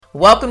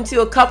Welcome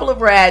to a Couple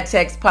of Rad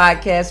Techs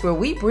podcast, where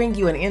we bring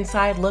you an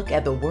inside look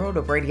at the world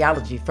of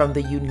radiology from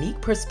the unique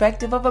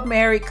perspective of a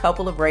married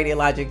couple of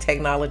radiologic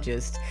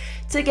technologists.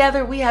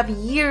 Together, we have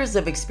years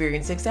of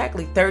experience,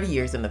 exactly 30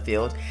 years in the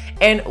field,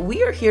 and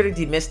we are here to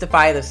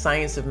demystify the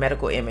science of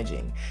medical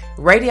imaging.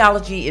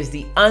 Radiology is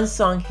the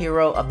unsung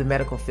hero of the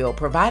medical field,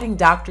 providing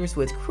doctors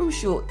with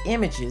crucial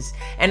images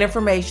and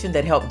information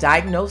that help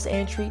diagnose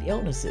and treat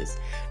illnesses.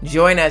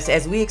 Join us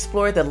as we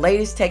explore the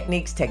latest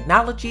techniques,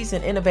 technologies,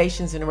 and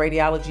innovations in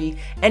radiology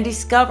and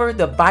discover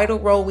the vital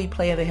role we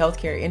play in the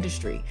healthcare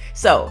industry.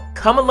 So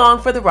come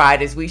along for the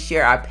ride as we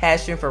share our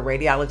passion for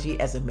radiology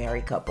as a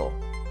married couple.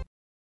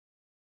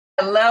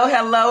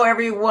 Hello,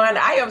 everyone.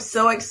 I am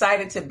so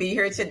excited to be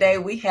here today.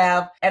 We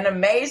have an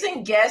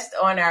amazing guest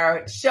on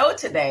our show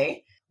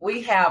today.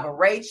 We have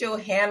Rachel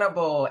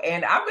Hannibal,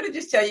 and I'm going to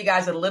just tell you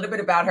guys a little bit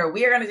about her.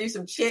 We are going to do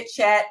some chit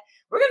chat.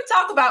 We're going to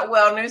talk about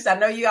wellness. I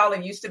know you all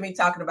are used to me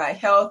talking about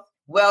health,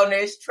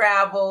 wellness,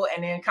 travel,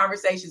 and then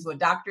conversations with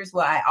doctors.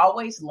 Well, I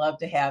always love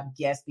to have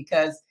guests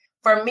because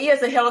for me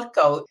as a health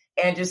coach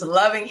and just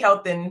loving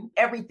health and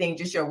everything,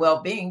 just your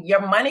well-being,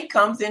 your money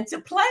comes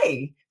into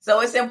play. So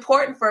it's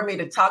important for me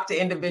to talk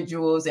to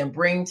individuals and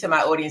bring to my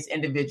audience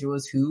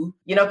individuals who,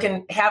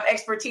 can have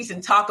expertise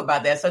and talk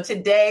about that. So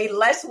today,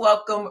 let's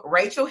welcome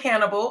Rachel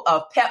Hannibal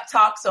of Pep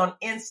Talks on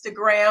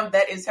Instagram.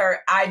 That is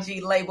her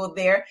IG label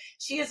there.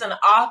 She is an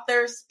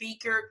author,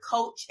 speaker,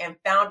 coach, and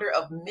founder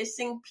of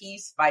Missing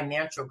Piece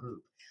Financial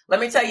Group. Let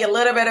me tell you a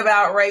little bit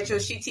about Rachel.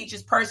 She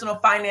teaches personal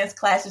finance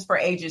classes for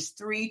ages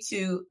 3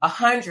 to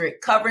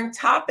 100, covering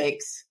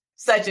topics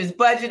such as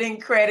budgeting,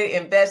 credit,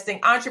 investing,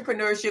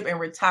 entrepreneurship, and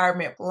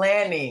retirement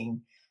planning.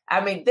 I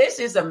mean, this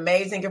is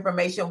amazing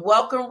information.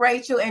 Welcome,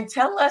 Rachel, and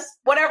tell us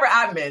whatever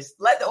I missed.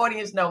 Let the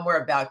audience know more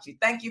about you.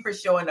 Thank you for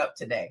showing up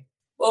today.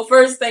 Well,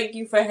 first, thank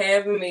you for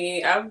having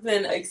me. I've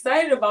been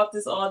excited about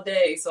this all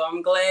day, so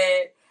I'm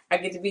glad I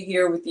get to be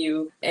here with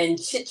you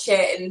and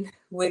chit-chatting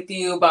with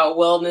you about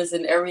wellness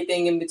and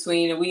everything in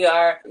between. And we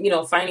are,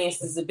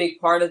 finance is a big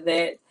part of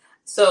that.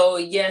 So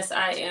yes,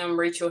 I am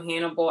Rachel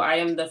Hannibal. I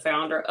am the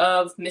founder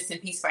of Missing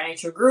Piece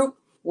Financial Group,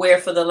 where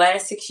for the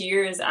last 6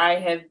 years, I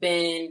have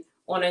been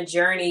on a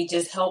journey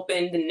just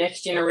helping the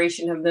next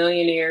generation of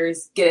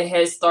millionaires get a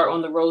head start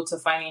on the road to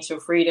financial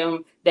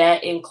freedom.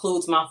 That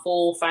includes my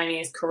full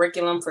finance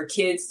curriculum for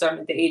kids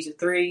starting at the age of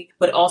 3,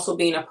 but also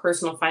being a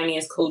personal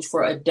finance coach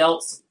for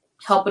adults,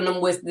 helping them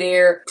with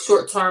their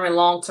short-term and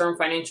long-term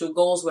financial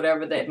goals,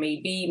 whatever that may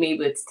be.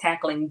 Maybe it's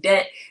tackling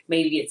debt,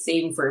 maybe it's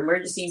saving for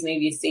emergencies,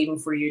 maybe it's saving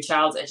for your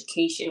child's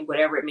education,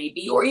 whatever it may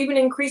be, or even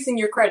increasing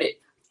your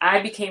credit.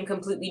 I became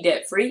completely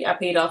debt-free. I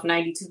paid off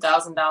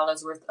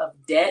 $92,000 worth of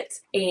debt,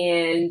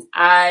 and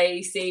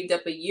I saved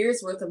up a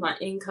year's worth of my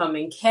income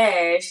in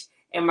cash,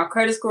 and my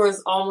credit score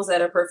is almost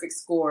at a perfect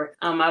score.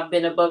 I've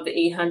been above the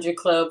 800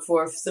 club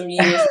for some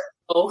years.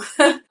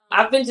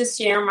 I've been just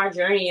sharing my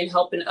journey and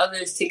helping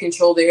others to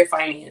control their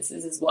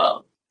finances as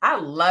well. I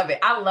love it.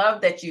 I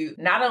love that you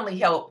not only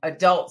help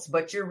adults,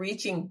 but you're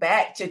reaching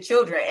back to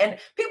children. And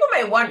people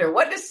may wonder,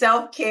 what does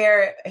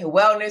self-care and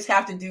wellness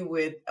have to do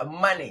with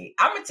money?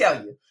 I'm going to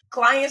tell you,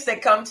 clients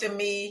that come to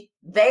me,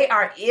 they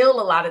are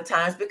ill a lot of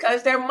times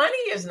because their money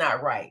is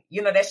not right.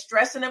 They're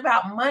stressing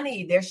about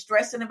money. They're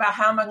stressing about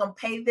how am I going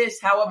to pay this?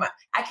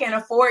 I can't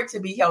afford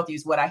to be healthy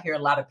is what I hear a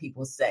lot of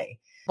people say.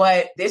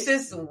 But this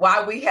is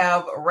why we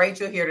have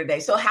Rachel here today.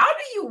 So how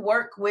do you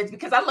work with,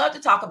 because I love to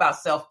talk about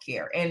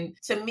self-care. And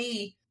to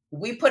me,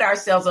 we put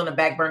ourselves on the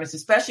back burners,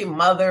 especially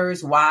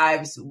mothers,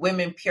 wives,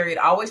 women, period,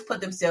 always put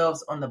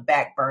themselves on the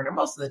back burner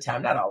most of the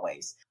time, not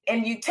always.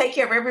 And you take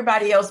care of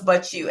everybody else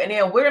but you. And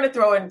then we're going to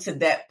throw into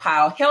that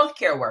pile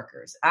healthcare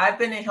workers. I've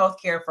been in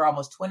healthcare for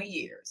almost 20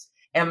 years.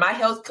 And my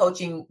health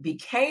coaching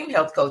became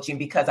health coaching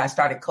because I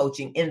started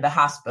coaching in the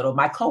hospital,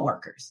 my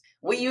coworkers.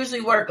 We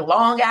usually work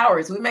long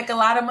hours. We make a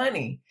lot of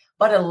money.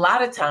 But a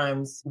lot of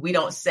times we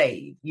don't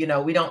save. We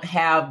don't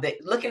have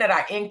looking at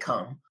our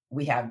income.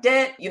 We have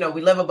debt.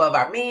 We live above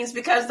our means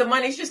because the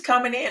money's just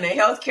coming in. And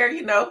healthcare,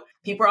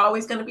 people are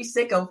always going to be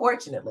sick,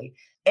 unfortunately.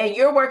 And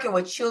you're working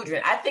with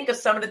children. I think of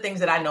some of the things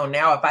that I know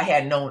now if I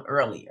had known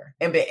earlier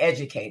and been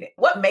educated.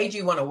 What made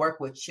you want to work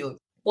with children?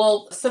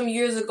 Well, some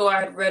years ago, I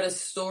had read a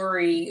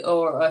story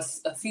or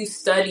a few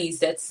studies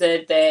that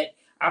said that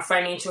our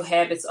financial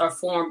habits are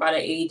formed by the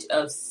age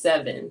of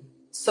 7.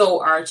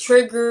 So our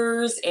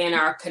triggers and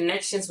our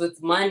connections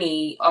with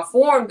money are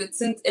formed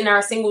in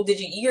our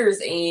single-digit years.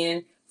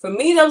 And for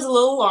me, that was a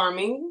little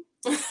alarming.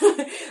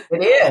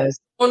 It is.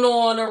 Going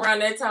on around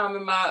that time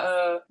in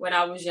my when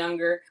I was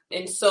younger.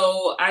 And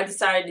so I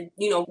decided,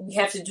 we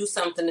have to do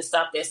something to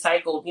stop that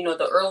cycle.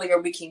 The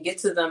earlier we can get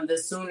to them, the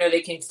sooner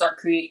they can start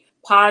create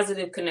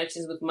positive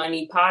connections with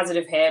money,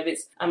 positive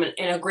habits, and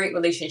a great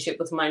relationship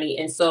with money.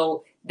 And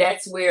so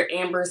that's where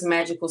Amber's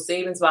Magical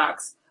Savings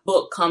Box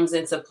book comes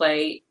into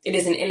play. It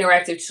is an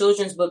interactive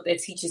children's book that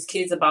teaches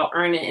kids about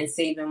earning and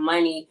saving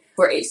money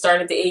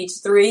starting at the age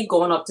 3,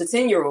 going up to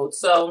 10-year-olds.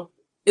 So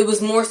it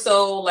was more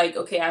so like,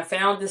 okay, I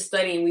found this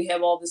study and we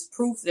have all this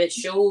proof that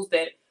shows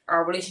that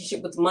our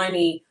relationship with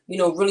money,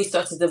 really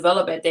starts to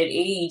develop at that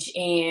age.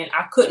 And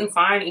I couldn't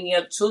find any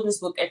other children's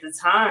book at the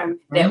time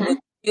that was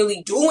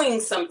really doing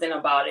something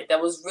about it,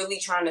 that was really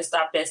trying to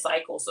stop that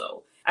cycle.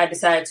 So I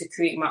decided to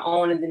create my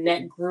own, and then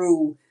that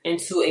grew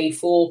into a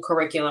full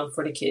curriculum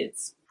for the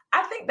kids.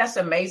 I think that's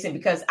amazing,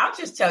 because I'll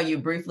just tell you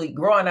briefly,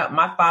 growing up,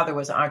 my father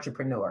was an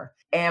entrepreneur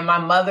and my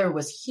mother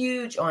was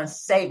huge on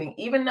saving,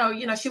 even though,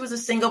 she was a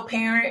single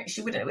parent.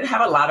 She would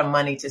have a lot of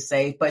money to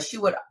save, but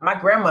my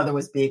grandmother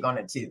was big on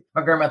it too.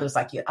 My grandmother was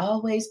like, you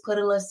always put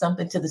a little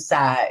something to the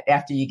side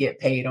after you get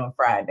paid on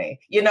Friday.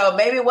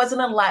 Maybe it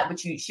wasn't a lot, but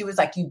she was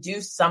like, you do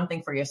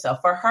something for yourself.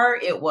 For her,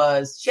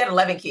 she had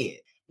 11 kids.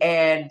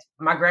 And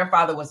my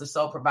grandfather was the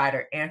sole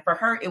provider. And for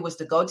her, it was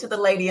to go to the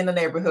lady in the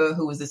neighborhood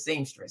who was a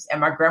seamstress. And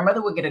my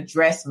grandmother would get a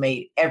dress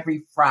made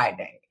every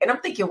Friday. And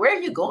I'm thinking, where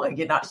are you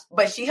going?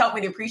 But she helped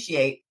me to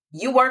appreciate,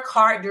 you work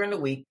hard during the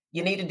week.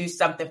 You need to do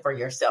something for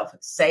yourself.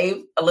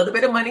 Save a little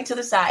bit of money to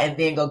the side and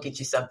then go get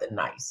you something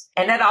nice.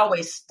 And that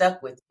always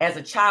stuck with me as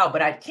a child.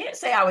 But I can't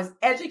say I was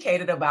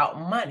educated about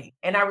money.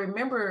 And I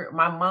remember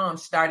my mom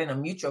starting a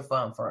mutual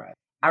fund for us.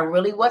 I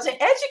really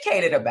wasn't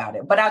educated about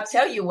it. But I'll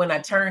tell you, when I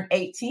turned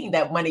 18,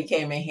 that money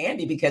came in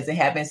handy because it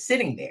had been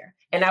sitting there.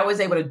 And I was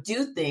able to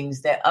do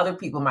things that other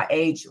people my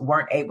age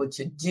weren't able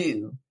to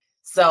do.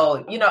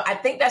 So, I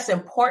think that's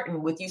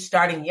important with you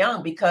starting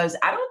young, because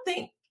I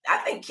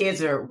think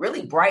kids are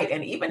really bright.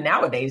 And even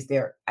nowadays,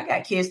 I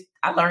got kids,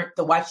 I learned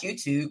to watch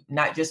YouTube,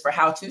 not just for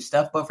how-to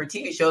stuff, but for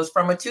TV shows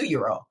from a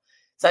 2-year-old.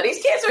 So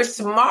these kids are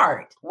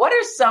smart. What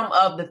are some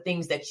of the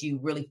things that you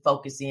really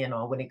focus in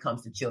on when it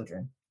comes to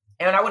children?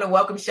 And I want to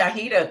welcome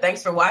Shahida.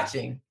 Thanks for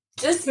watching.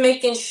 Just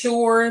making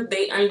sure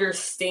they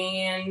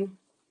understand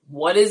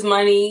what is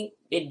money.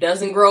 It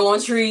doesn't grow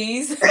on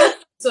trees.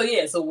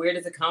 So where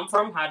does it come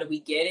from? How do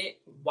we get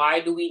it? Why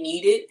do we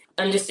need it?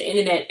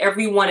 Understanding that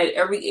everyone at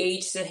every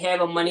age should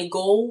have a money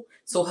goal.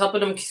 So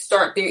helping them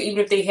start there,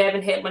 even if they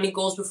haven't had money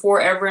goals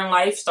before ever in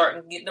life,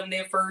 starting getting them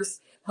there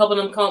first, helping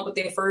them come up with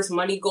their first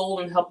money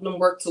goal and helping them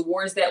work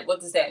towards that.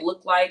 What does that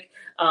look like?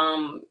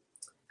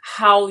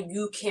 How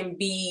you can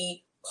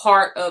be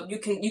part of, you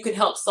can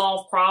help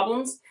solve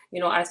problems.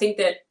 I think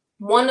that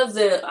one of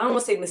the, I don't want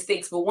to say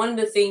mistakes, but one of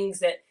the things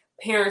that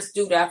parents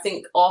do that I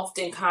think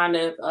often kind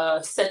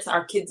of sets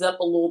our kids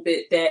up a little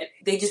bit, that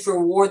they just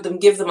reward them,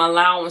 give them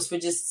allowance for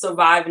just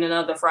surviving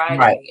another Friday.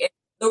 Right. And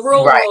the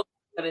real world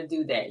is going to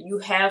do that. You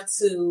have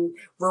to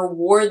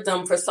reward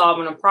them for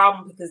solving a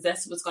problem, because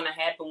that's what's going to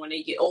happen when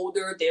they get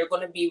older. They're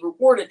going to be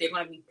rewarded. They're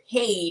going to be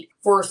paid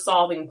for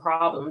solving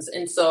problems.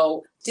 And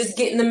so just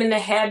getting them in the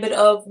habit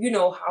of,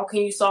 how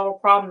can you solve a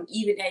problem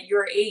even at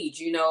your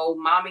age?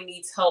 Mommy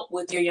needs help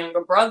with your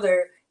younger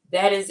brother.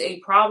 That is a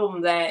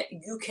problem that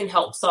you can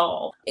help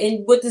solve.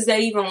 And what does that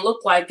even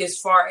look like as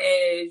far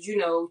as,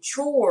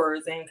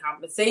 chores and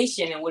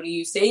compensation, and what are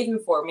you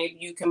saving for? Maybe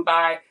you can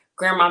buy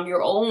grandma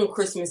your own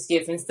Christmas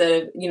gift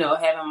instead of,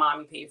 having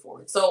mommy pay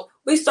for it. So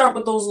we start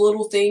with those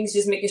little things,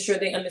 just making sure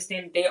they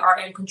understand that they are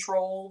in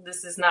control.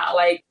 This is not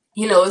like,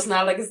 it's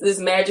not like it's this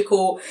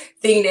magical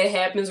thing that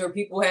happens where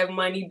people have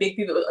money, big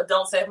people,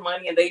 adults have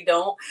money and they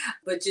don't,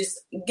 but just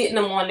getting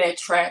them on that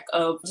track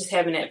of just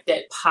having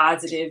that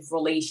positive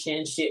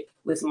relationship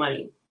with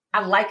money.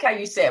 I like how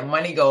you said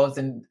money goals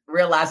and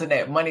realizing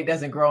that money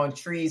doesn't grow on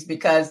trees,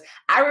 because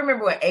I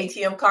remember when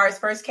ATM cards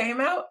first came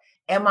out,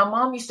 and my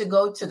mom used to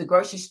go to the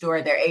grocery store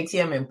at their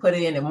ATM and put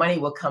it in and money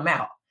would come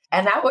out.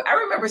 And I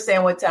remember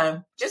saying one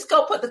time, just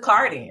go put the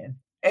card in.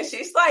 And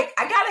she's like,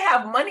 I got to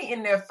have money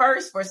in there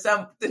first for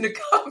something to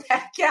come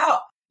back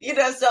out.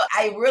 So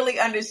I really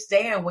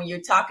understand when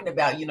you're talking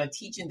about,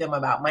 teaching them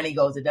about money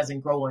goals, it doesn't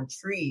grow on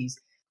trees.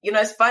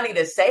 It's funny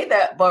to say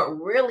that, but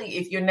really,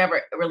 if you're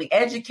never really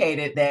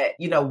educated that,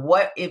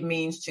 what it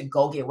means to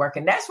go get work.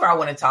 And that's where I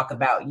want to talk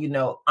about,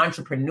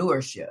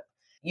 entrepreneurship.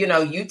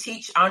 You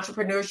teach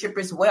entrepreneurship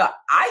as well.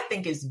 I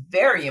think it's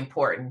very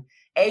important.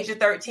 Age of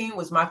 13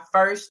 was my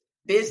first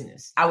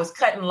business. I was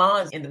cutting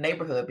lawns in the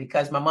neighborhood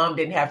because my mom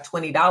didn't have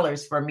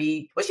 $20 for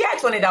me. Well, she had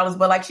 $20,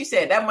 but like she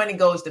said, that money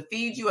goes to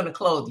feed you and to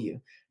clothe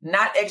you,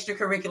 not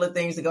extracurricular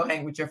things to go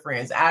hang with your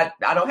friends. I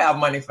don't have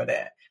money for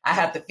that. I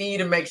have to feed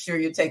and make sure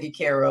you're taken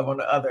care of on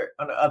the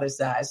other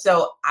side.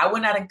 So I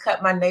went out and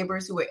cut my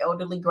neighbors who were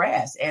elderly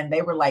grass, and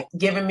they were like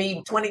giving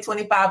me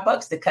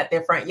 $20-25 to cut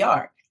their front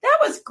yard. That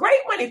was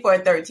great money for a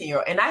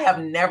 13-year-old. And I have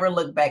never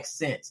looked back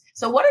since.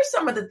 So what are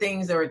some of the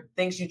things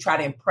you try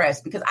to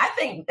impress? Because I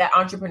think that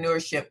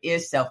entrepreneurship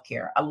is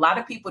self-care. A lot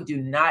of people do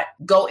not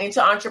go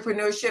into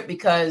entrepreneurship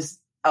because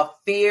of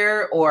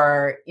fear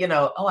or,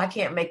 I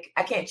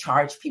can't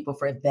charge people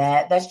for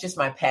that. That's just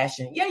my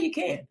passion. Yeah, you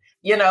can.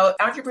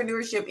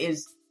 Entrepreneurship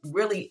is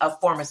really a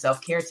form of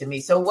self-care to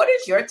me. So what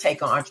is your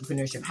take on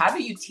entrepreneurship? How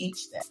do you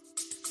teach that?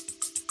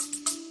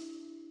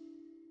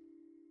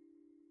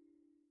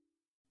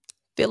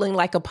 Feeling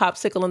like a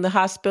popsicle in the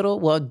hospital?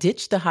 Well,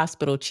 ditch the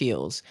hospital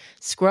chills.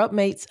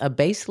 Scrubmates, a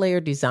base layer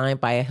designed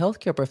by a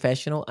healthcare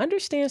professional,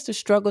 understands the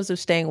struggles of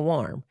staying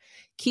warm.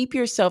 Keep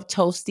yourself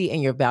toasty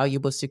and your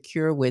valuables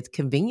secure with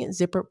convenient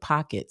zippered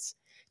pockets.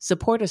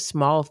 Support a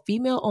small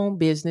female-owned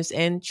business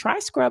and try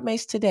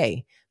Scrubmates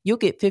today. You'll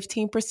get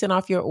 15%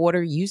 off your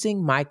order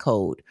using my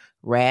code,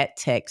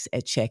 RADTEX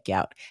at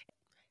checkout.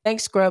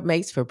 Thanks,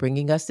 Scrubmates, for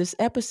bringing us this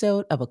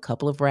episode of A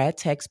Couple of Rad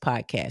Techs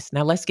podcast.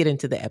 Now let's get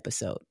into the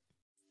episode.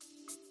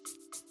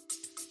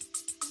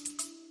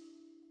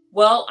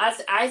 Well,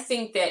 I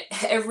think that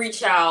every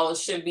child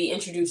should be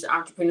introduced to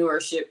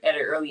entrepreneurship at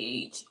an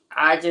early age.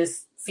 I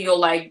just feel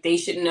like they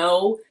should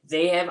know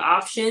they have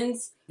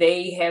options,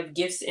 they have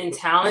gifts and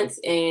talents,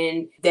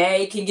 and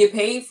they can get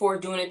paid for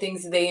doing the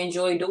things that they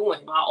enjoy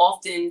doing. I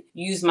often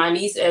use my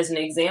niece as an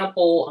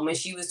example. When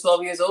she was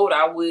 12 years old,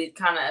 I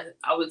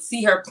would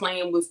see her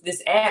playing with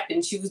this app,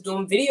 and she was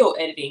doing video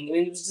editing,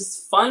 and it was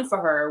just fun for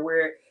her,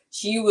 where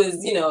she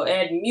was,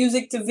 adding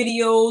music to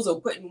videos or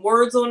putting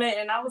words on it.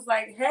 And I was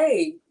like,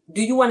 hey,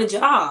 do you want a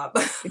job?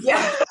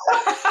 Yeah.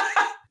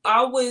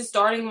 I was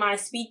starting my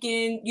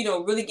speaking,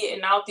 really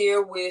getting out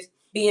there with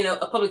being a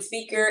public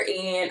speaker,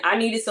 and I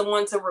needed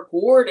someone to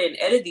record and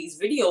edit these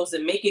videos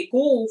and make it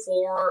cool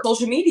for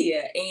social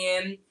media.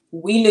 And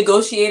we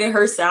negotiated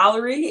her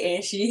salary,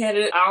 and she had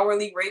an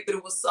hourly rate, but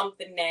it was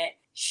something that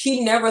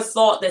she never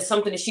thought that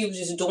something that she was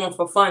just doing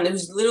for fun. It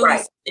was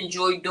literally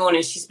enjoyed doing,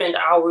 and she spent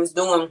hours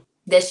doing,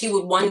 that she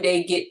would one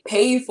day get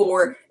paid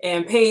for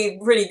and paid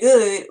pretty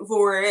good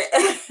for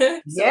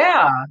it.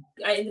 Yeah.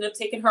 I ended up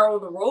taking her on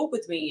the road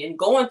with me and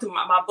going through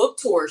my book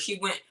tour. She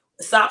went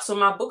stops on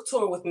my book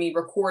tour with me,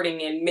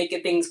 recording and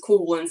making things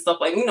cool and stuff,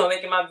 like,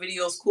 making my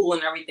videos cool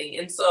and everything.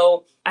 And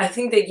so I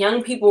think that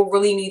young people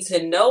really need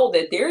to know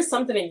that there's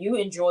something that you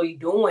enjoy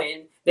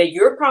doing that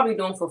you're probably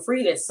doing for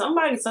free, that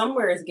somebody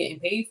somewhere is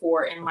getting paid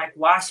for. And like,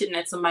 why shouldn't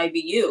that somebody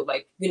be you?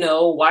 Like,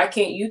 why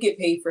can't you get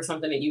paid for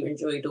something that you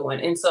enjoy doing?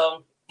 And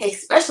so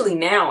especially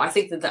now, I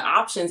think that the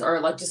options are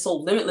like just so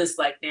limitless,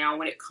 like now,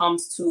 when it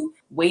comes to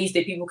ways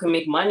that people can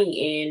make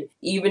money. And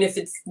even if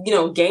it's,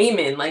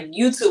 gaming, like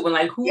YouTube, and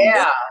like who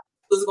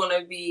is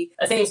going to be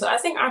a thing. So I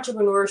think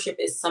entrepreneurship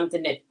is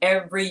something that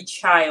every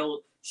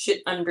child should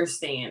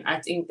understand. I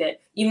think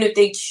that even if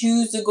they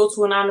choose to go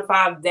to a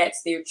 9-to-5,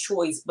 that's their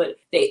choice, but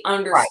they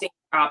understand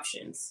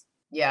options.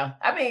 Yeah.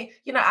 I mean,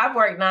 I've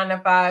worked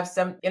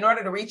 9-to-5 in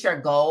order to reach your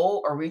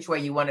goal or reach where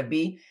you want to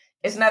be.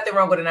 It's nothing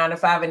wrong with a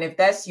 9-to-5. And if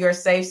that's your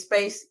safe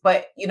space,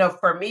 but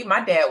for me,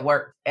 my dad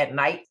worked at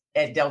night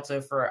at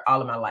Delta for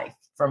all of my life,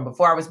 from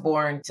before I was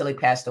born till he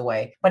passed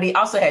away. But he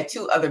also had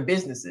 2 other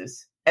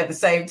businesses at the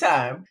same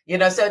time,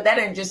 so that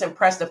didn't just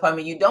impress upon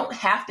me. You don't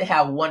have to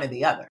have one or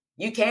the other.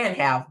 You can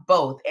have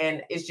both.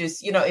 And it's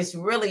just, it's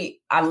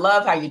really, I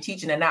love how you're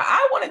teaching it. Now,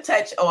 I want to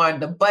touch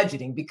on the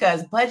budgeting,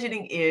 because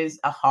budgeting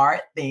is a hard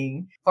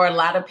thing for a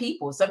lot of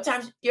people.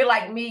 Sometimes you're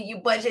like me, you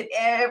budget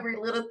every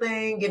little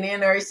thing. And then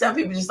there are some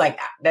people just like,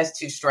 that's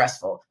too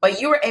stressful.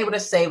 But you were able to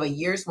save a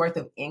year's worth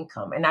of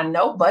income. And I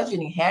know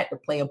budgeting had to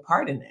play a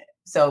part in that.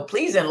 So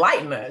please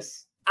enlighten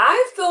us.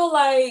 I feel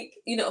like,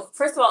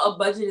 first of all, a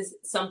budget is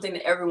something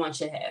that everyone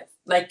should have.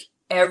 Like,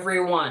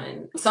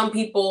 everyone. Some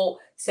people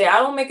say, I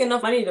don't make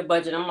enough money to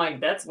budget. I'm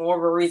like, that's more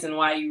of a reason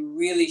why you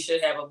really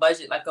should have a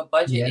budget. Like, a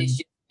budget is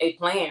just a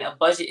plan. A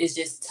budget is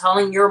just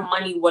telling your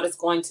money what it's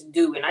going to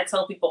do. And I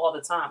tell people all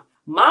the time,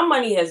 my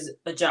money has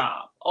a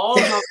job.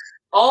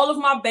 All of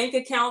my bank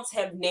accounts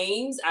have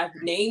names. I've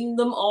named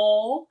them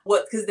all.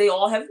 Because they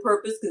all have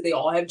purpose, because they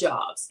all have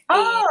jobs.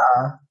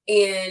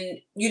 And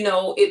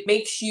it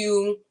makes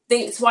you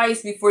think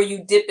twice before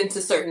you dip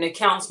into certain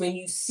accounts when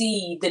you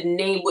see the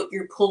name, what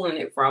you're pulling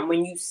it from.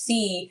 When you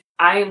see,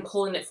 I am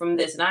pulling it from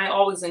this. And I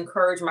always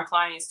encourage my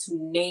clients to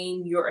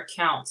name your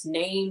accounts,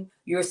 name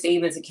your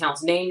savings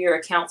accounts, name your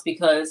accounts,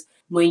 because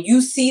when you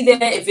see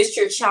that, if it's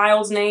your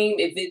child's name,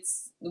 if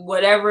it's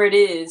whatever it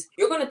is,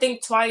 you're going to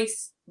think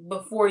twice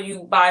before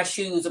you buy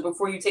shoes or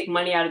before you take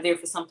money out of there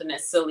for something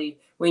that's silly,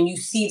 when you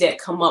see that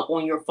come up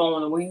on your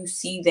phone or when you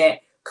see that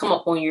come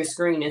up on your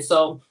screen. And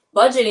so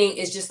budgeting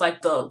is just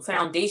like the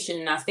foundation.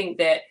 And I think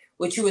that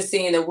what you were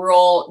saying, that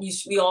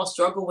we all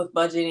struggle with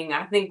budgeting.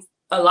 I think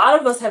a lot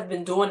of us have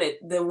been doing it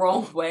the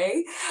wrong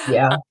way.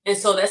 Yeah. And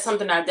so that's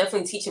something I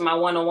definitely teach in my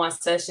one-on-one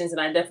sessions,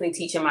 and I definitely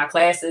teach in my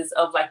classes,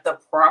 of like the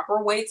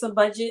proper way to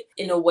budget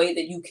in a way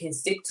that you can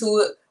stick to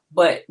it.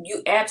 But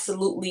you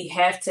absolutely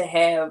have to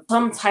have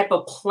some type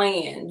of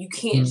plan. You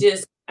can't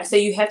just, I say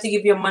you have to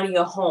give your money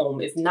a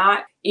home. If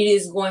not, it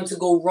is going to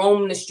go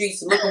roam the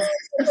streets looking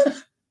for,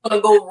 going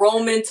to go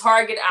roaming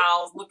Target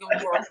aisles looking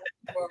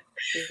for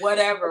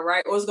whatever,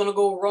 right? Or it's going to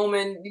go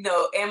roaming,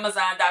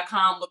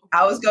 Amazon.com looking for.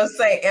 I was going to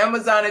say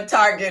Amazon and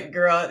Target,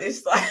 girl.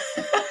 It's like...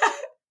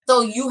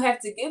 So you have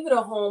to give it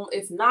a home.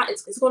 If not,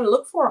 it's going to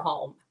look for a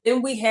home.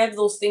 Then we have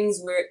those things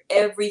where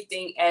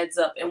everything adds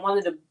up. And one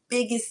of the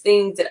biggest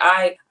things that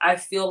I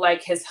feel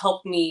like has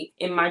helped me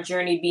in my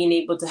journey being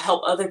able to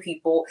help other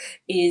people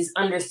is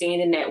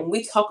understanding that when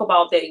we talk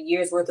about that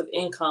year's worth of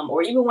income,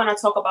 or even when I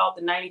talk about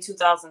the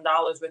 $92,000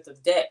 worth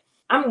of debt,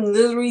 I'm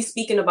literally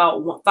speaking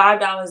about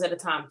 $5 at a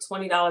time,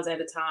 $20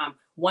 at a time,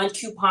 one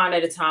coupon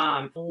at a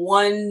time,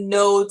 one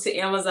node to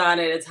Amazon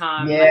at a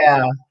time.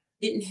 Yeah.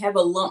 Didn't have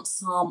a lump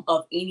sum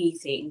of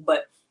anything,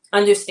 but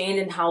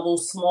understanding how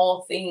those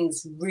small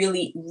things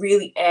really,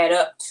 really add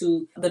up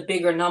to the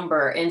bigger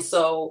number. And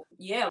so,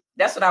 yeah.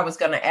 That's what I was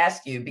going to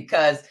ask you,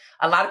 because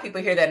a lot of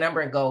people hear that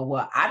number and go,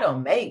 well, I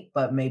don't make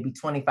but maybe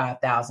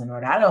 25,000,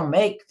 or I don't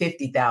make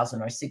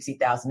 50,000 or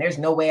 60,000. There's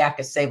no way I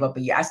could save up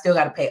a year. I still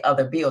got to pay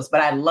other bills.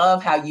 But I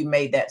love how you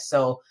made that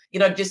so,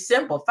 just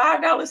simple.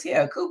 $5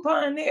 here, a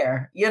coupon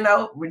there,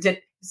 we're just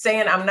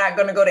saying I'm not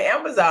going to go to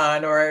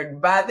Amazon or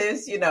buy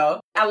this,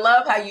 I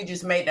love how you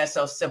just made that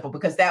so simple,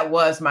 because that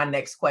was my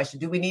next question.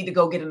 Do we need to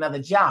go get another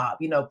job?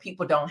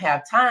 People don't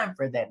have time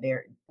for that.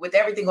 With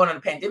everything going on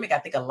in the pandemic, I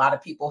think a lot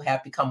of people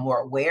have become more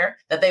aware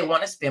that they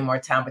want to spend more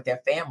time with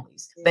their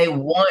families. They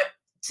want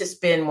to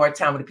spend more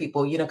time with the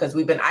people, because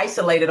we've been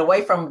isolated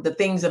away from the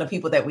things and the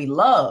people that we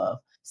love.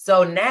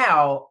 So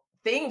now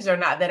things are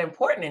not that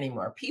important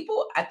anymore.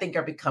 People, I think,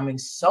 are becoming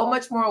so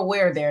much more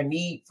aware of their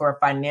need for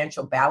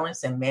financial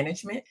balance and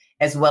management,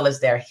 as well as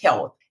their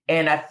health.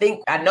 And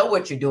I know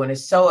what you're doing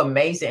is so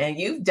amazing. And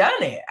you've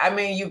done it.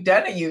 You've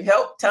done it. You've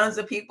helped tons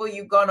of people.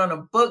 You've gone on a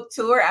book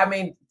tour.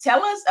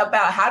 Tell us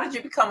about, how did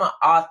you become an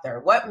author?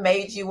 What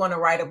made you want to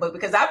write a book?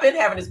 Because I've been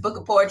having this book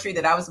of poetry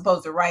that I was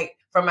supposed to write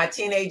from my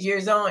teenage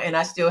years on, and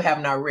I still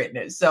have not written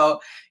it. So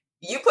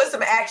you put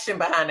some action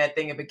behind that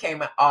thing and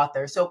became an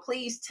author. So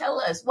please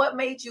tell us, what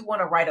made you want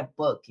to write a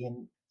book?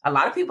 And a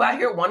lot of people out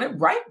here want to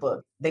write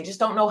books. They just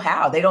don't know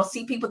how. They don't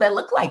see people that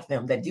look like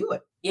them that do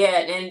it.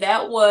 Yeah. And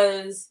that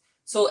was,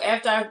 so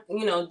after I,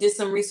 did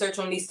some research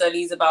on these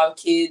studies about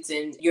kids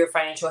and your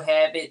financial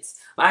habits,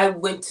 I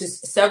went to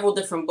several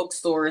different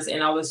bookstores,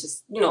 and I was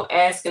just,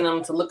 asking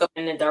them to look up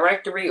in the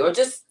directory, or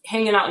just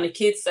hanging out in the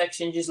kids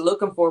section, just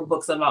looking for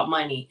books about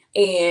money.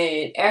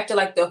 And after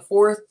like the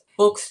fourth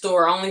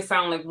bookstore, I only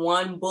found like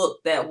one book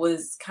that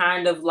was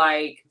kind of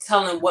like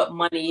telling what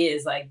money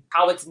is, like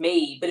how it's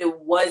made, but it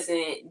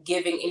wasn't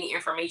giving any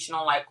information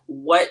on like,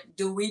 what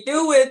do we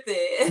do with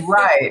it?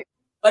 Right.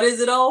 What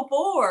is it all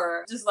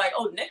for? Just like,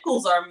 oh,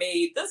 nickels are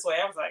made this way.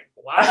 I was like,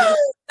 wow.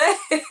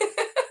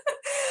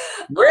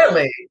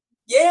 Really?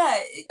 Yeah,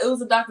 it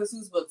was a Dr.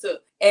 Seuss book too.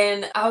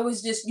 And I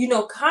was just,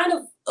 kind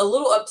of a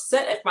little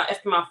upset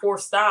after my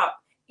fourth stop.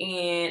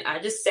 And I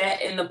just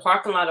sat in the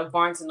parking lot of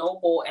Barnes &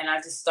 Noble, and I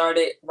just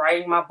started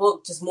writing my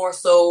book, just more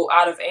so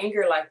out of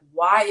anger. Like,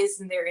 why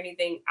isn't there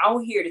anything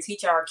out here to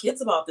teach our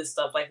kids about this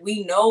stuff? Like,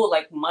 we know,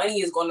 like,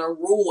 money is going to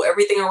rule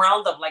everything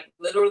around them. Like,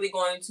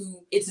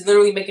 it's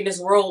literally making this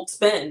world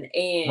spin.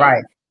 And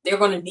right. They're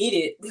going to need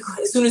it.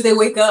 As soon as they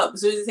wake up,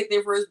 as soon as they take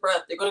their first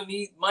breath, they're going to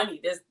need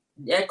money.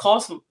 That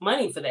costs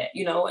money for that,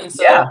 And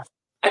so yeah.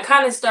 I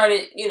kind of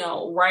started,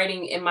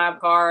 writing in my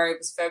car. It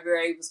was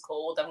February. It was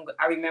cold.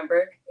 I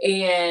remember.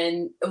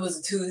 And it was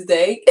a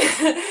Tuesday.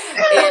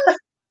 And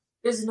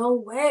there's no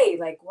way.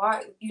 Like,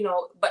 why,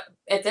 but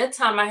at that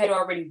time I had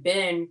already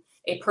been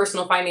a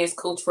personal finance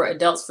coach for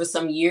adults for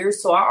some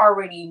years. So I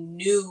already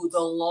knew the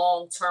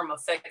long-term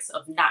effects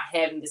of not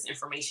having this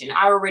information.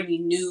 I already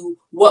knew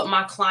what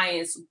my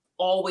clients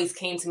always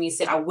came to me and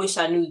said, I wish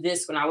I knew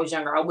this when I was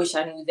younger. I wish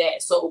I knew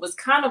that. So it was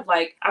kind of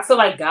like, I feel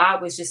like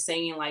God was just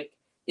saying, like,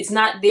 it's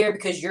not there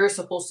because you're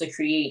supposed to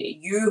create it.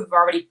 You've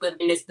already put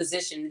in this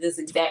position, this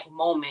exact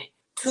moment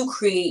to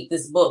create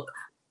this book.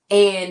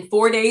 And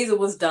 4 days it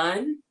was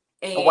done.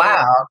 And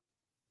wow.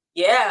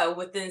 Yeah,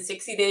 within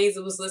 60 days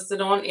it was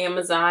listed on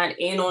Amazon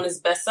and on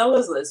its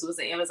bestsellers list. It was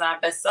an Amazon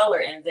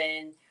bestseller. And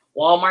then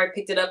Walmart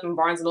picked it up, and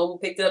Barnes & Noble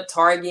picked it up,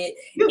 Target.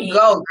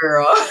 Go,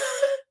 girl.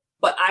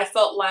 But I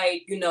felt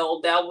like,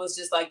 that was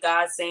just like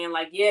God saying,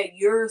 like, yeah,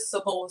 you're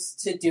supposed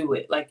to do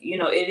it. Like,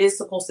 it is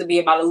supposed to be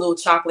about a little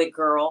chocolate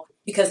girl,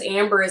 because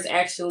Amber is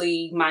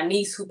actually my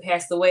niece who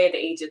passed away at the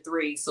age of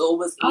 3. So it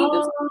was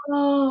able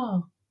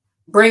to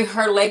bring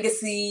her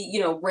legacy,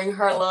 bring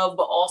her love,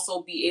 but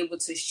also be able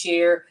to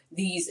share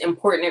this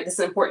important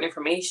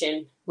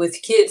information with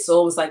kids.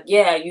 So it was like,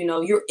 yeah,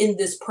 you're in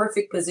this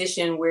perfect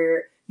position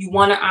where you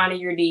want to honor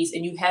your niece,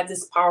 and you have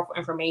this powerful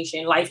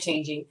information,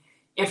 life-changing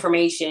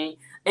information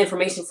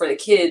for the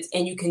kids,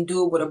 and you can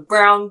do it with a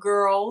brown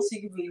girl. She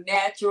can be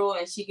natural,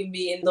 and she can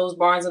be in those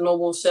Barnes &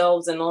 Noble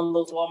shelves and on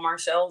those Walmart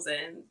shelves,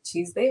 and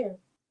she's there.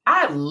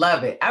 I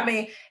love it.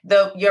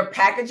 Your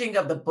packaging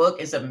of the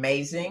book is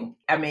amazing.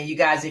 You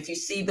guys, if you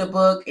see the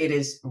book, it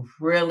is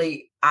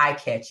really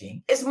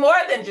eye-catching. It's more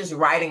than just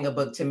writing a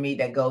book to me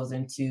that goes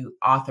into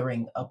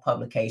authoring a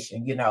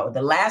publication.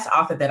 The last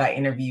author that I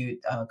interviewed,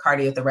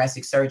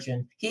 cardiothoracic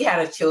surgeon, he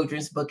had a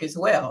children's book as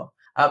well,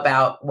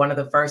 about one of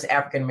the first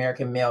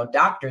African-American male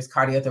doctors,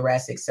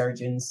 cardiothoracic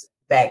surgeons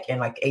back in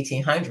like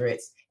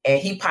 1800s.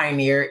 And he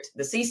pioneered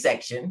the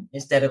C-section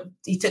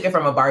he took it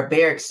from a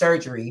barbaric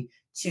surgery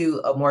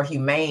to a more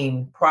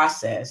humane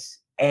process.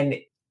 And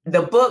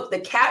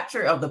the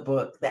capture of the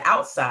book, the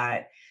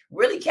outside,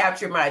 really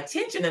captured my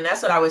attention. And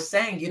that's what I was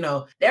saying.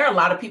 There are a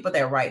lot of people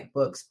that write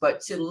books,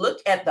 but to look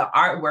at the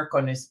artwork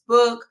on this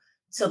book,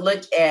 to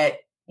look at,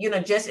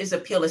 just its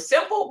appeal is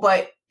simple,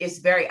 but it's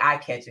very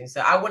eye-catching.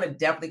 So I want to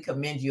definitely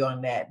commend you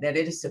on that it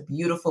is a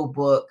beautiful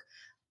book.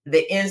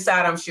 The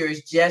inside, I'm sure,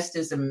 is just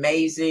as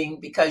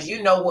amazing because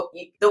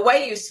the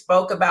way you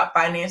spoke about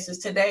finances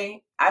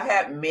today, I've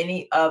had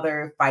many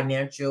other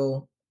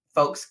financial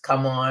folks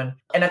come on.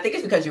 And I think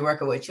it's because you're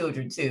working with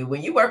children too.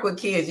 When you work with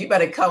kids, you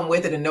better come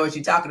with it and know what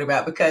you're talking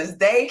about because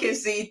they can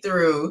see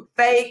through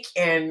fake.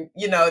 And,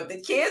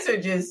 the kids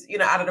are just,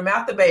 out of the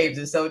mouth of babes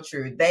is so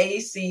true. They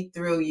see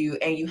through you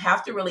and you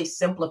have to really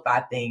simplify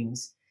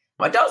things.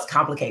 Adults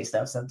complicate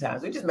stuff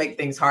sometimes. We just make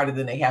things harder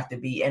than they have to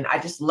be. And I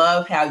just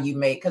love how you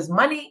because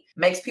money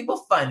makes people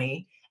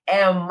funny.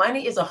 And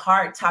money is a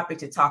hard topic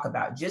to talk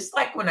about. Just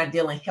like when I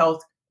deal in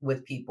health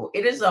with people,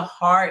 it is a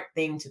hard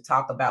thing to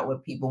talk about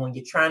with people when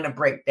you're trying to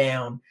break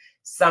down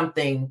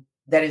something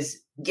that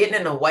is getting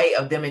in the way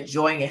of them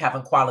enjoying and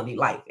having quality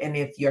life. And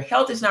if your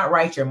health is not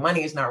right, your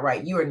money is not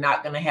right, you are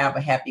not going to have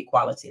a happy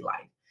quality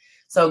life.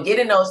 So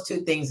getting those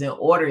two things in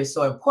order is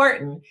so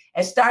important,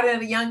 and starting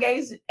at a young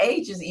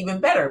age is even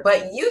better.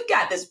 But you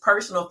got this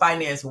personal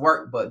finance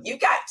workbook. You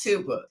got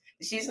two books.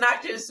 She's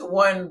not just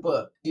one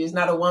book. She's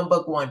not a one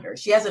book wonder.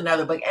 She has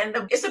another book,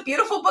 and it's a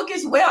beautiful book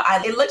as well.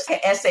 It looks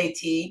like an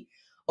SAT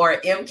or an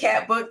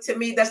MCAT book to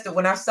me.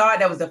 When I saw it,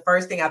 that was the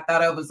first thing I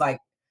thought of was like,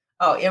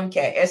 oh,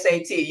 MCAT,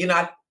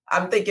 SAT.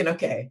 I'm thinking,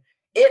 okay,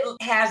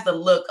 it has the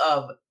look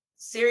of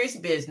serious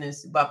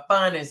business, but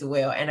fun as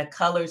well. And the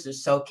colors are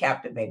so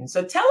captivating.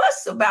 So tell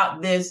us about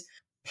this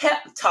Pep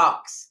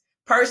Talks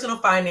Personal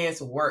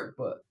Finance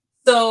Workbook.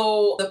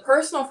 So the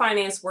Personal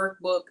Finance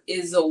Workbook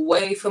is a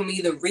way for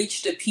me to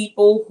reach the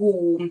people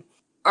who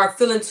are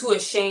feeling too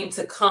ashamed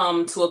to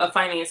come to a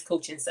finance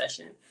coaching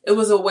session. It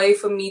was a way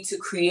for me to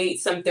create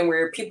something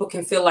where people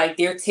can feel like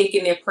they're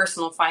taking their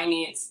personal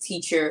finance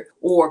teacher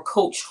or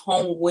coach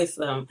home with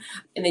them.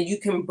 And then you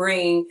can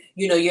bring,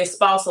 your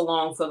spouse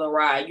along for the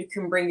ride. You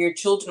can bring your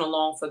children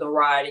along for the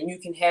ride, and you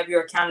can have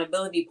your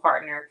accountability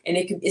partner. And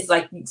it's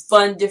like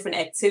fun, different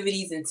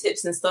activities and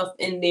tips and stuff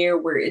in there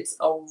where it's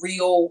a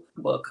real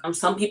book.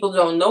 Some people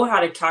don't know how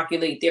to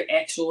calculate their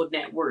actual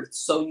net worth.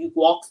 So you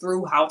walk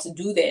through how to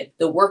do that.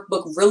 The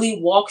workbook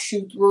really walks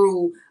you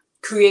through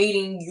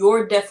creating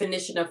your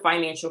definition of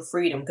financial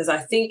freedom. Because I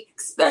think,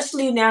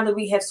 especially now that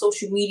we have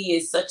social media,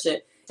 is such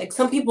a, like,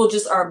 some people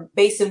just are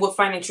basing what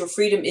financial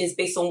freedom is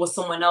based on what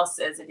someone else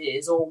says it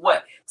is or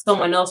what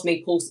someone else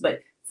may post. But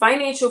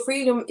financial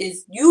freedom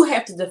is, you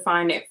have to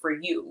define that for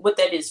you, what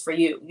that is for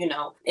you,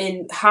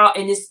 and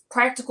it's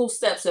practical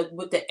steps of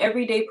what the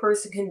everyday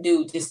person can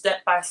do, just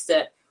step by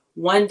step,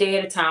 one day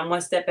at a time,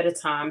 one step at a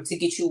time, to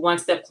get you one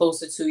step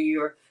closer to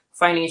your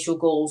financial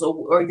goals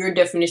or your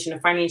definition of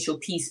financial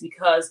peace.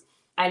 Because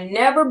I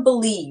never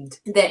believed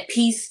that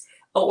peace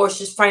or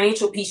just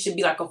financial peace should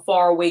be like a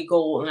faraway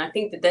goal. And I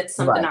think that that's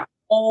something I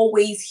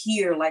always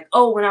hear, like,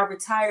 oh, when I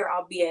retire,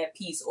 I'll be at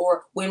peace.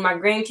 Or when my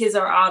grandkids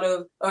are out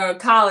of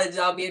college,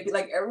 I'll be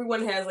like,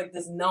 everyone has like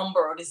this number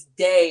or this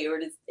day or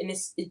this, and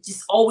it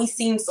just always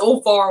seems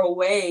so far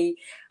away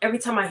every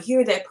time I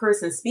hear that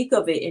person speak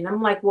of it. And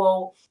I'm like,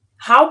 well,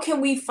 how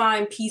can we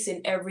find peace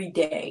in every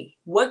day?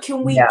 What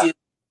can we do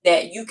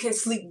that you can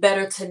sleep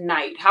better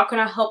tonight? How can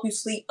I help you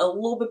sleep a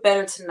little bit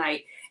better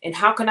tonight? And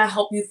how can I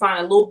help you find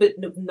a little bit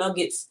of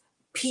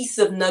piece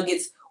of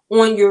nuggets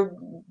on your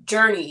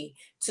journey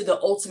to the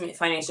ultimate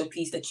financial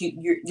peace that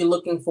you're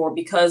looking for?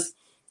 Because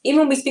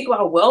even when we speak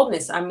about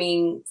wellness, I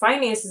mean,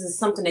 finances is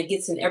something that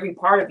gets in every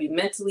part of you,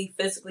 mentally,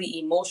 physically,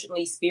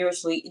 emotionally,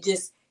 spiritually. It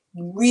just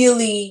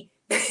really,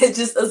 it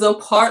just is a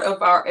part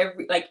of our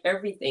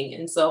everything.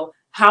 And so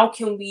how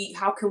can we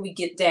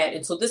get that?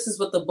 And so this is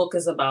what the book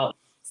is about.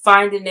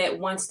 Finding that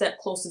one step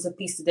closer to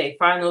peace today,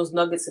 find those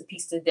nuggets of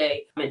peace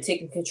today, and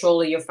taking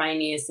control of your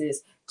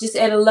finances just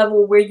at a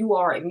level where you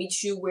are. It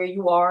meets you where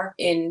you are.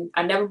 And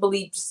I never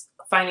believed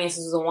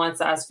finances was a one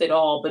size fit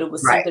all, but it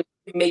was something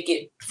to make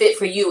it fit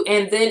for you.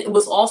 And then it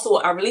was also,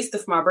 I released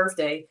it for my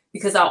birthday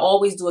because I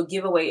always do a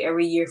giveaway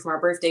every year for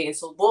my birthday. And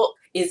so book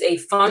is a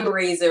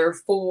fundraiser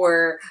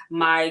for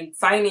my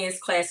finance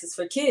classes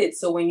for kids.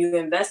 So when you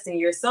invest in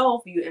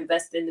yourself, you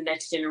invest in the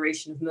next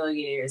generation of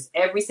millionaires.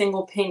 Every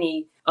single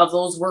penny of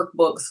those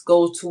workbooks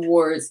go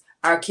towards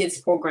our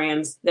kids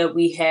programs that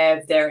we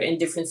have there in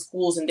different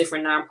schools and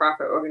different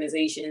nonprofit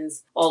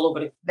organizations all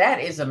over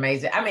That is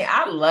amazing. I mean,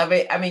 I love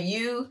it. I mean,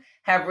 you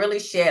have really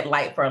shed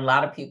light for a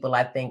lot of people,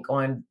 I think,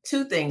 on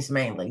two things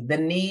mainly: the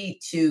need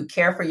to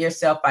care for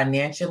yourself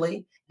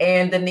financially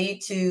and the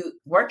need to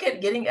work at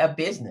getting a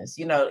business.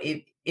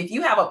 If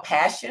you have a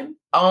passion,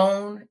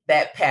 own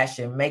that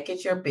passion, make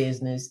it your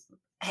business,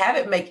 have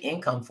it make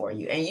income for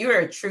you. And you're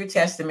a true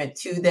testament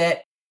to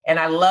that. And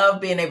I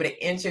love being able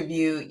to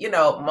interview,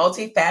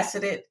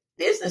 multifaceted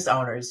business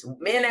owners,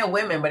 men and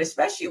women, but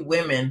especially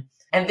women.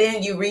 And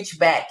then you reach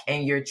back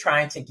and you're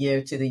trying to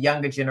give to the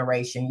younger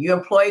generation. You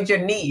employed your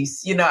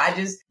niece. I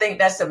just think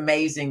that's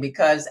amazing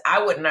because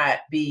I would not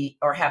be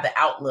or have the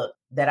outlook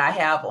that I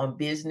have on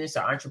business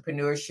or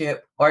entrepreneurship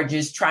or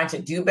just trying to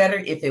do better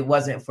if it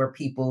wasn't for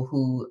people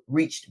who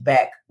reached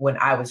back when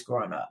I was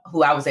growing up,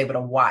 who I was able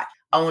to watch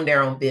own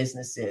their own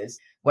businesses,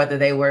 whether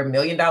they were $1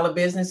 million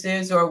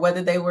businesses or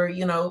whether they were,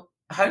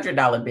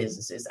 $100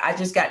 businesses. I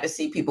just got to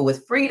see people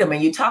with freedom.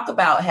 And you talk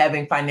about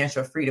having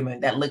financial freedom,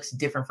 and that looks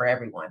different for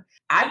everyone.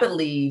 I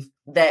believe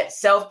that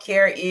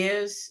self-care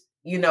is,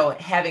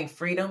 having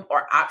freedom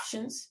or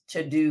options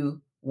to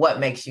do what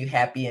makes you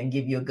happy and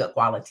give you a good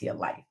quality of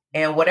life.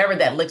 And whatever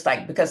that looks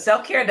like, because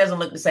self-care doesn't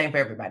look the same for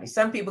everybody.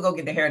 Some people go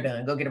get their hair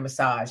done, go get a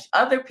massage.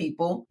 Other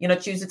people,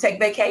 choose to take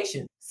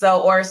vacation.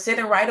 Or sit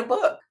and write a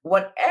book.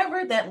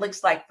 Whatever that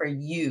looks like for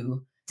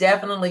you,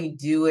 definitely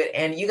do it.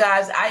 And you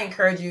guys, I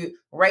encourage you.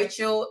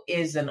 Rachel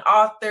is an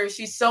author.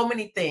 She's so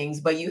many things,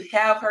 but you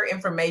have her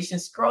information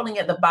scrolling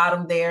at the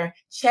bottom there.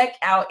 Check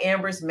out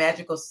Amber's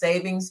Magical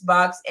Savings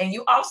Box. And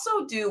you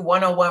also do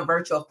one-on-one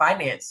virtual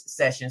finance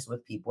sessions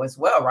with people as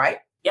well, right?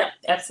 Yep,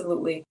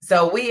 absolutely.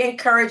 So we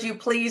encourage you,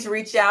 please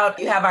reach out.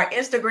 You have our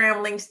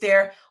Instagram links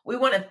there. We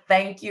want to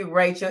thank you,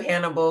 Rachel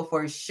Hannibal,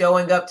 for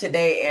showing up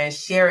today and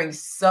sharing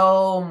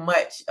so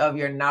much of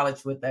your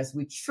knowledge with us.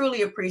 We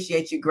truly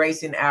appreciate you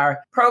gracing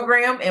our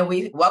program, and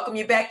we welcome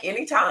you back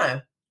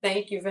anytime.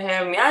 Thank you for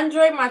having me. I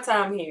enjoyed my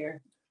time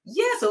here.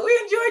 Yeah, so we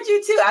enjoyed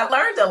you too. I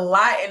learned a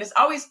lot, and it's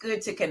always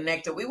good to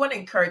connect. And we want to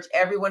encourage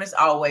everyone, as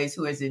always,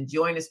 who is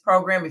enjoying this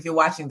program. If you're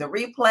watching the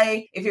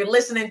replay, if you're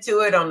listening to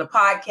it on the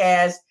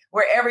podcast,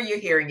 wherever you're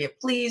hearing it,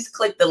 please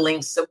click the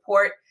link,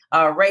 support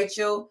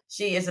Rachel.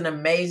 She is an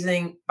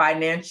amazing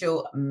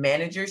financial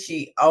manager.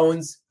 She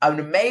owns an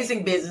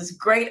amazing business,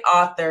 great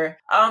author.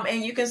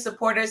 And you can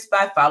support us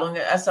by following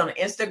us on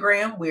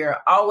Instagram. We're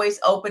always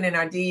open in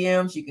our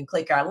DMs. You can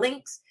click our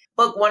links,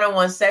 book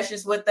one-on-one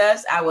sessions with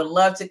us. I would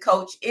love to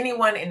coach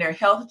anyone in their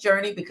health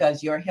journey,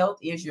 because your health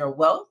is your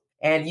wealth.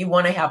 And you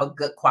want to have a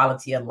good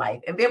quality of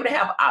life and be able to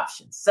have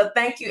options. So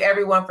thank you,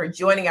 everyone, for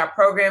joining our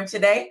program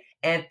today.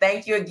 And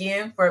thank you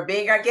again for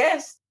being our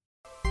guest.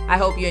 I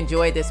hope you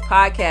enjoyed this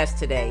podcast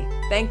today.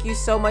 Thank you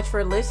so much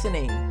for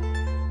listening.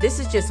 This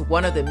is just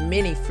one of the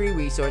many free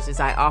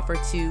resources I offer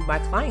to my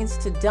clients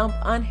to dump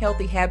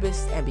unhealthy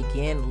habits and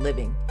begin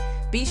living.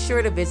 Be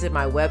sure to visit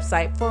my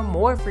website for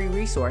more free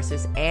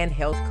resources and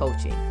health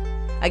coaching.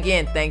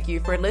 Again, thank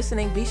you for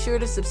listening. Be sure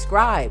to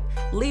subscribe,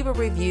 leave a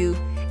review,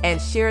 and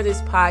share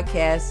this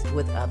podcast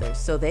with others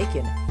so they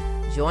can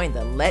join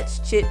the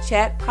Let's Chit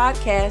Chat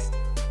podcast.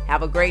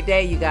 Have a great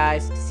day, you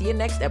guys. See you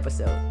next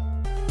episode.